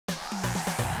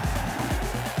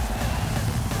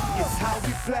how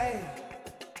we play.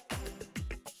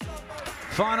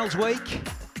 Finals week,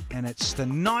 and it's the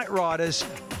Knight Riders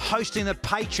hosting the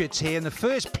Patriots here in the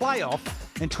first playoff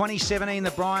in 2017,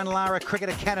 the Brian Lara Cricket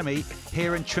Academy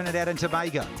here in Trinidad and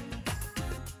Tobago.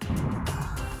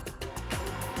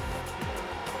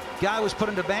 Gale was put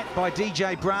into bat by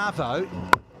DJ Bravo.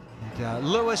 And,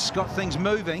 Lewis got things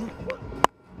moving.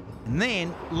 And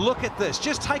then, look at this.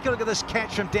 Just take a look at this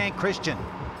catch from Dan Christian.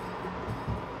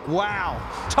 Wow.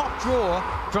 Top draw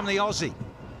from the Aussie.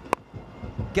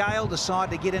 Gale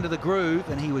decided to get into the groove,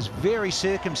 and he was very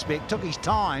circumspect, took his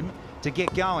time to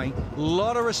get going. A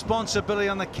lot of responsibility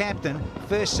on the captain.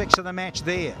 First six of the match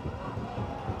there.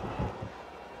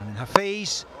 And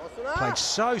Hafiz played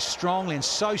so strongly and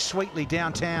so sweetly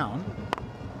downtown.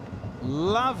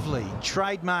 Lovely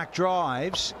trademark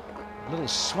drives. A little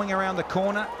swing around the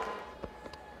corner.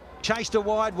 Chased a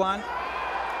wide one.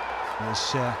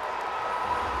 Was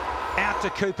out to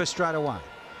Cooper straight away.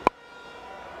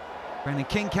 Brandon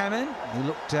King came in. He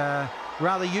looked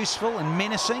rather useful and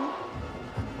menacing.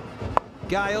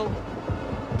 Gale,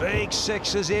 big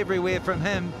sixes everywhere from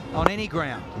him on any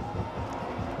ground.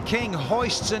 King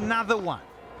hoists another one.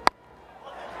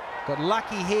 Got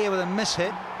lucky here with a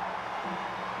mishit.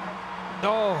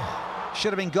 Oh,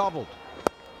 should have been gobbled.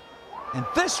 And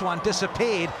this one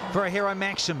disappeared for a hero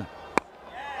maximum.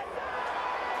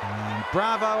 And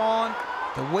Bravo on.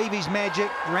 The Weavy's magic.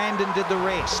 Ramden did the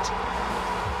rest.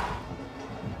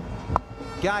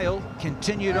 Gale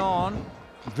continued on,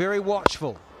 very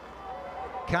watchful.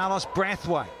 Carlos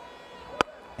Brathwaite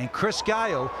and Chris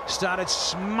Gale started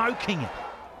smoking it.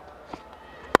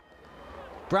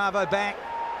 Bravo back,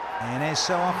 and as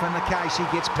so often the case, he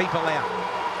gets people out.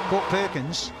 Court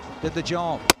Perkins did the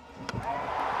job.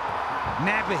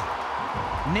 Nabby,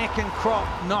 neck and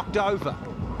crop knocked over.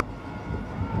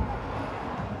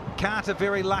 Carter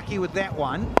very lucky with that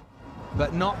one,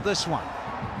 but not this one.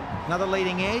 Another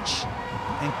leading edge.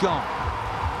 And gone.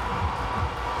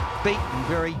 Beaten,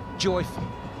 very joyful.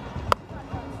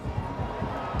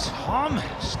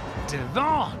 Thomas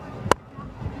Devon.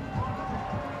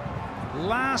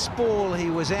 Last ball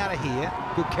he was out of here.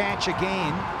 Good catch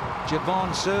again.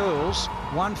 Javon Searles,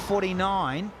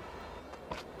 149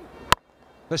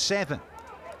 for 7.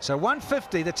 So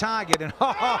 150 the target, and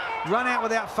run out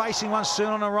without facing one soon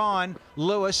on Orion.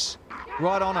 Lewis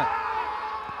right on it.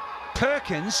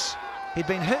 Perkins, he'd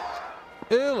been hit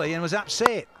early and was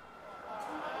upset.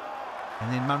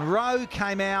 And then Munro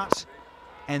came out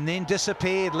and then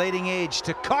disappeared, leading edge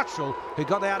to Cottrell, who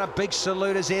got out a big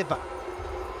salute as ever.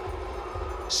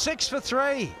 6 for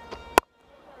 3.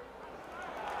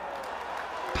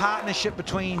 Partnership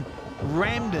between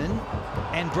Ramden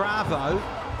and Bravo,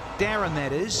 Darren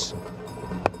that is.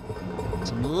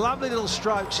 Some lovely little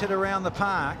strokes hit around the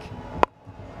park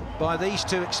by these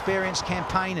two experienced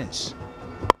campaigners.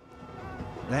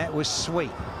 That was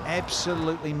sweet,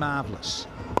 absolutely marvellous.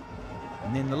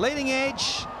 And then the leading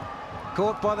edge,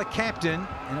 caught by the captain,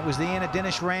 and it was the end of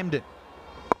Dennis Ramden.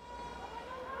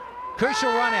 Crucial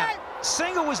run out.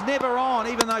 Single was never on,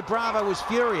 even though Bravo was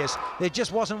furious. There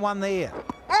just wasn't one there.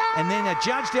 And then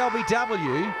adjudged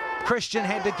LBW, Christian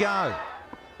had to go.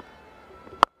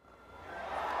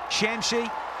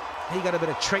 Shamshi, he got a bit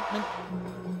of treatment.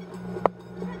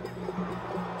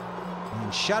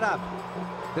 And shut up.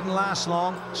 Didn't last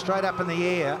long, straight up in the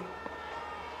air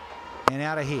and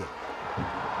out of here.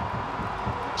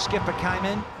 Skipper came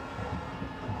in,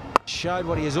 showed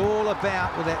what he is all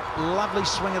about with that lovely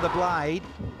swing of the blade.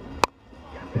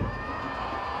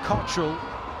 Cottrell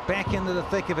back into the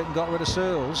thick of it and got rid of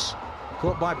Searles,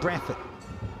 caught by Brathwaite.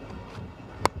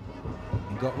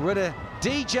 And got rid of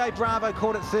DJ Bravo,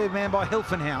 caught at third man by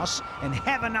Hilfenhaus, and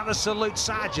have another salute,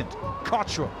 Sergeant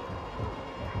Cottrell.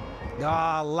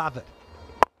 Oh, love it.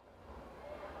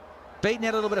 Beaten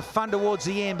had a little bit of fun towards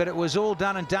the end, but it was all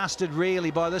done and dusted really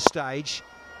by this stage.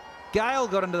 Gale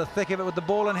got into the thick of it with the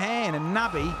ball in hand, and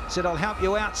Nubby said, "I'll help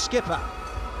you out, Skipper."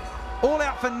 All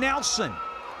out for Nelson.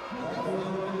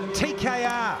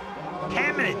 TKR,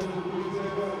 hammered.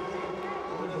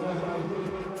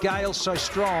 Gale so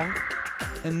strong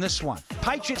in this one.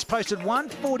 Patriots posted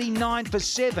 149 for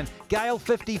 7. Gale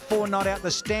 54 not out, the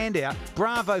standout.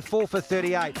 Bravo 4 for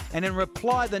 38. And in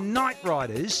reply, the Knight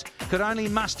Riders could only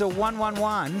muster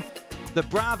 111. The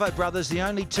Bravo brothers, the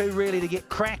only two really to get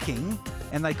cracking,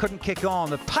 and they couldn't kick on.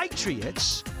 The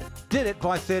Patriots did it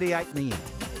by 38 in the end.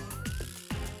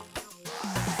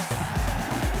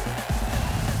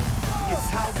 It's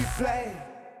how we play.